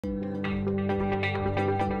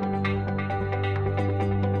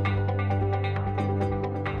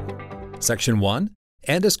Section 1.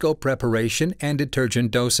 Endoscope Preparation and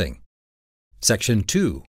Detergent Dosing. Section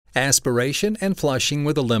 2. Aspiration and Flushing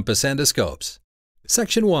with Olympus Endoscopes.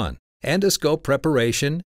 Section 1. Endoscope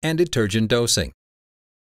Preparation and Detergent Dosing.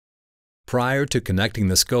 Prior to connecting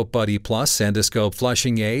the Scope Buddy Plus endoscope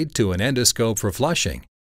flushing aid to an endoscope for flushing,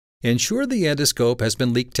 ensure the endoscope has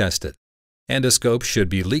been leak tested. Endoscopes should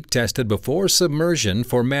be leak tested before submersion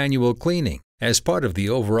for manual cleaning as part of the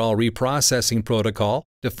overall reprocessing protocol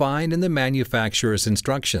defined in the manufacturer's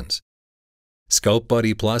instructions. Scope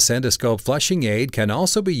Buddy Plus endoscope flushing aid can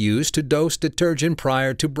also be used to dose detergent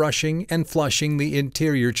prior to brushing and flushing the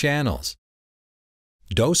interior channels.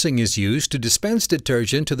 Dosing is used to dispense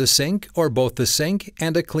detergent to the sink or both the sink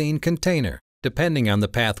and a clean container, depending on the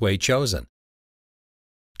pathway chosen.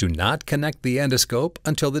 Do not connect the endoscope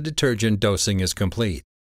until the detergent dosing is complete.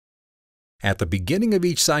 At the beginning of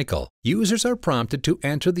each cycle, users are prompted to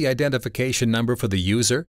enter the identification number for the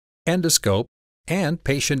user, endoscope, and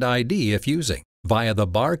patient ID if using, via the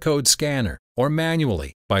barcode scanner or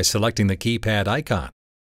manually by selecting the keypad icon.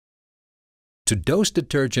 To dose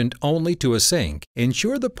detergent only to a sink,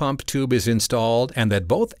 ensure the pump tube is installed and that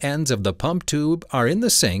both ends of the pump tube are in the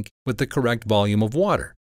sink with the correct volume of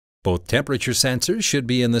water. Both temperature sensors should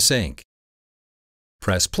be in the sink.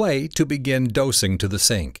 Press play to begin dosing to the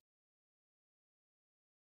sink.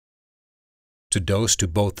 To dose to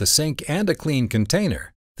both the sink and a clean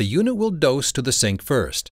container, the unit will dose to the sink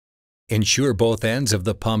first. Ensure both ends of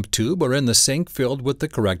the pump tube are in the sink filled with the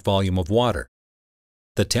correct volume of water.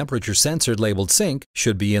 The temperature sensor labeled sink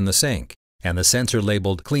should be in the sink, and the sensor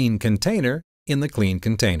labeled clean container in the clean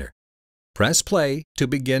container. Press play to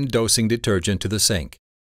begin dosing detergent to the sink.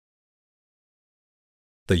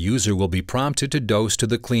 The user will be prompted to dose to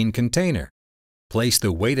the clean container. Place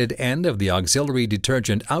the weighted end of the auxiliary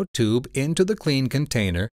detergent out tube into the clean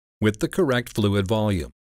container with the correct fluid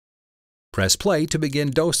volume. Press play to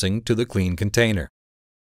begin dosing to the clean container.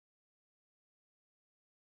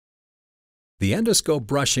 The endoscope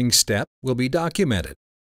brushing step will be documented.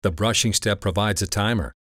 The brushing step provides a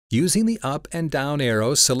timer. Using the up and down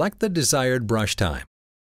arrows, select the desired brush time.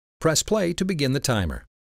 Press play to begin the timer.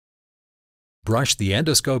 Brush the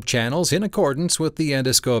endoscope channels in accordance with the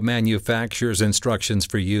endoscope manufacturer's instructions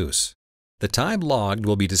for use. The time logged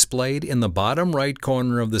will be displayed in the bottom right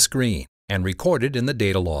corner of the screen and recorded in the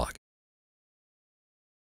data log.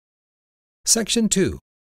 Section 2.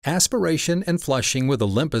 Aspiration and Flushing with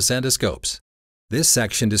Olympus Endoscopes. This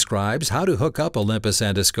section describes how to hook up Olympus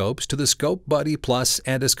endoscopes to the Scope Buddy Plus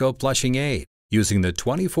endoscope flushing aid using the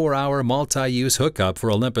 24-hour multi-use hookup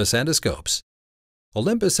for Olympus endoscopes.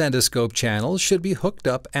 Olympus endoscope channels should be hooked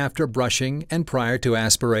up after brushing and prior to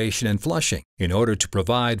aspiration and flushing in order to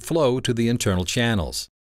provide flow to the internal channels.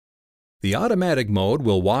 The automatic mode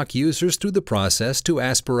will walk users through the process to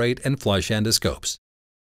aspirate and flush endoscopes.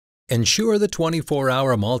 Ensure the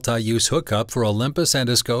 24-hour multi-use hookup for Olympus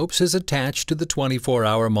endoscopes is attached to the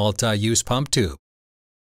 24-hour multi-use pump tube.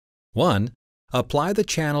 1. Apply the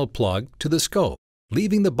channel plug to the scope,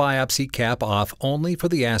 leaving the biopsy cap off only for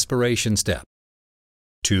the aspiration step.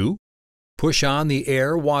 2. Push on the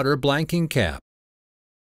air-water blanking cap.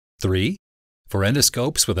 3. For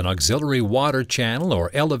endoscopes with an auxiliary water channel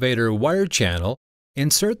or elevator wire channel,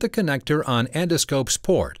 insert the connector on endoscope's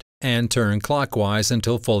port and turn clockwise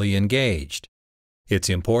until fully engaged. It's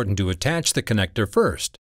important to attach the connector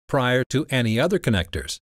first, prior to any other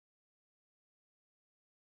connectors.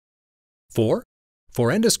 4. For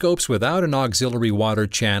endoscopes without an auxiliary water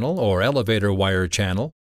channel or elevator wire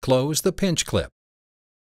channel, close the pinch clip.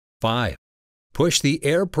 5. Push the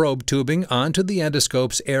air probe tubing onto the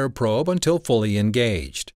endoscope's air probe until fully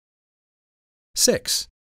engaged. 6.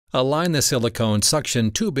 Align the silicone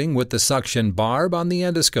suction tubing with the suction barb on the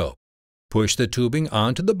endoscope. Push the tubing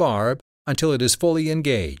onto the barb until it is fully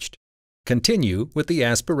engaged. Continue with the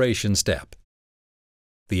aspiration step.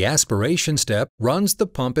 The aspiration step runs the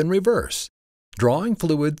pump in reverse, drawing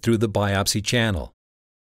fluid through the biopsy channel.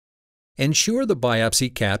 Ensure the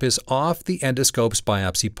biopsy cap is off the endoscope's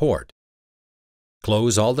biopsy port.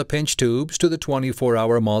 Close all the pinch tubes to the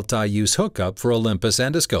 24-hour multi-use hookup for Olympus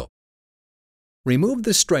endoscope. Remove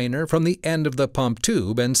the strainer from the end of the pump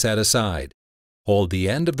tube and set aside. Hold the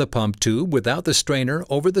end of the pump tube without the strainer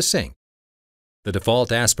over the sink. The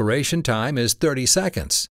default aspiration time is 30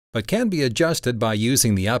 seconds, but can be adjusted by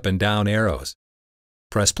using the up and down arrows.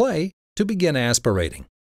 Press play to begin aspirating.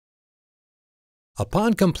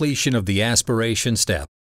 Upon completion of the aspiration step,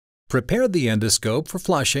 prepare the endoscope for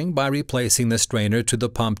flushing by replacing the strainer to the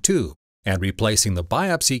pump tube and replacing the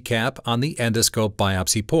biopsy cap on the endoscope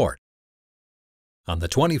biopsy port. On the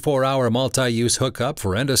 24-hour multi-use hookup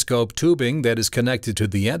for endoscope tubing that is connected to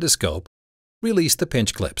the endoscope, release the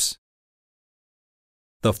pinch clips.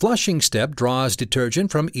 The flushing step draws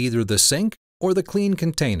detergent from either the sink or the clean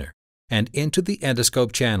container and into the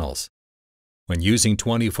endoscope channels. When using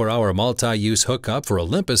 24-hour multi-use hookup for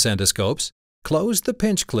Olympus endoscopes, close the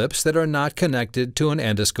pinch clips that are not connected to an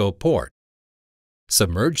endoscope port.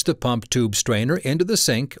 Submerge the pump tube strainer into the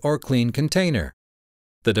sink or clean container.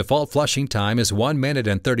 The default flushing time is 1 minute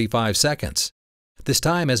and 35 seconds. This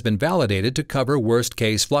time has been validated to cover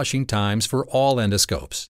worst-case flushing times for all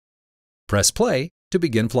endoscopes. Press play to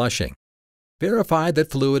begin flushing. Verify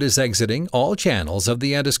that fluid is exiting all channels of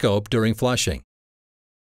the endoscope during flushing.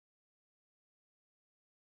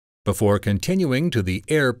 Before continuing to the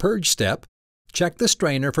air purge step, check the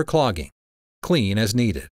strainer for clogging. Clean as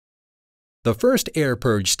needed. The first air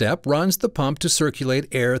purge step runs the pump to circulate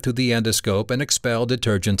air through the endoscope and expel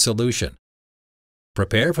detergent solution.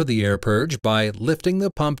 Prepare for the air purge by lifting the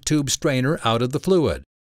pump tube strainer out of the fluid,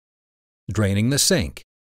 draining the sink,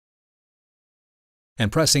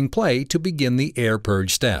 and pressing play to begin the air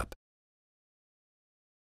purge step.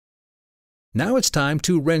 Now it's time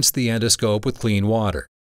to rinse the endoscope with clean water.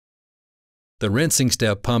 The rinsing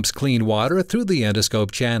step pumps clean water through the endoscope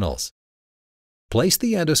channels. Place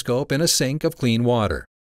the endoscope in a sink of clean water.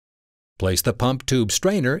 Place the pump tube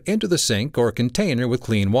strainer into the sink or container with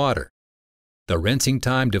clean water. The rinsing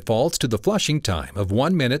time defaults to the flushing time of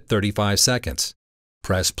 1 minute 35 seconds.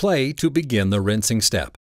 Press play to begin the rinsing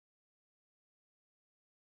step.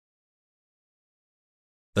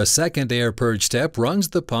 The second air purge step runs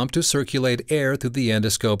the pump to circulate air through the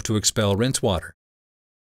endoscope to expel rinse water.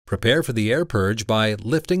 Prepare for the air purge by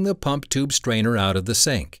lifting the pump tube strainer out of the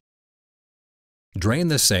sink. Drain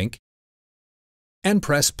the sink and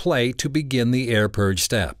press play to begin the air purge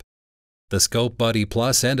step. The Scope Buddy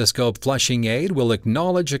Plus endoscope flushing aid will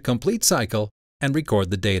acknowledge a complete cycle and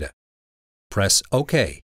record the data. Press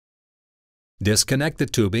OK. Disconnect the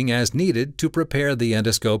tubing as needed to prepare the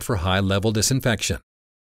endoscope for high-level disinfection.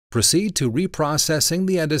 Proceed to reprocessing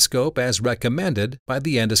the endoscope as recommended by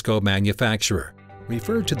the endoscope manufacturer.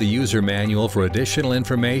 Refer to the user manual for additional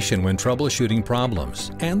information when troubleshooting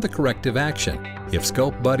problems and the corrective action. If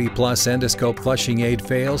Scope Buddy Plus endoscope flushing aid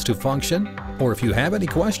fails to function, or if you have any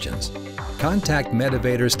questions, contact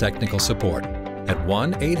Medivator's technical support at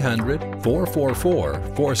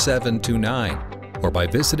 1-800-444-4729 or by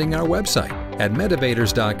visiting our website at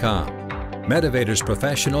medivators.com. Medivator's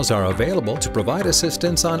professionals are available to provide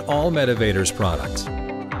assistance on all Medivator's products.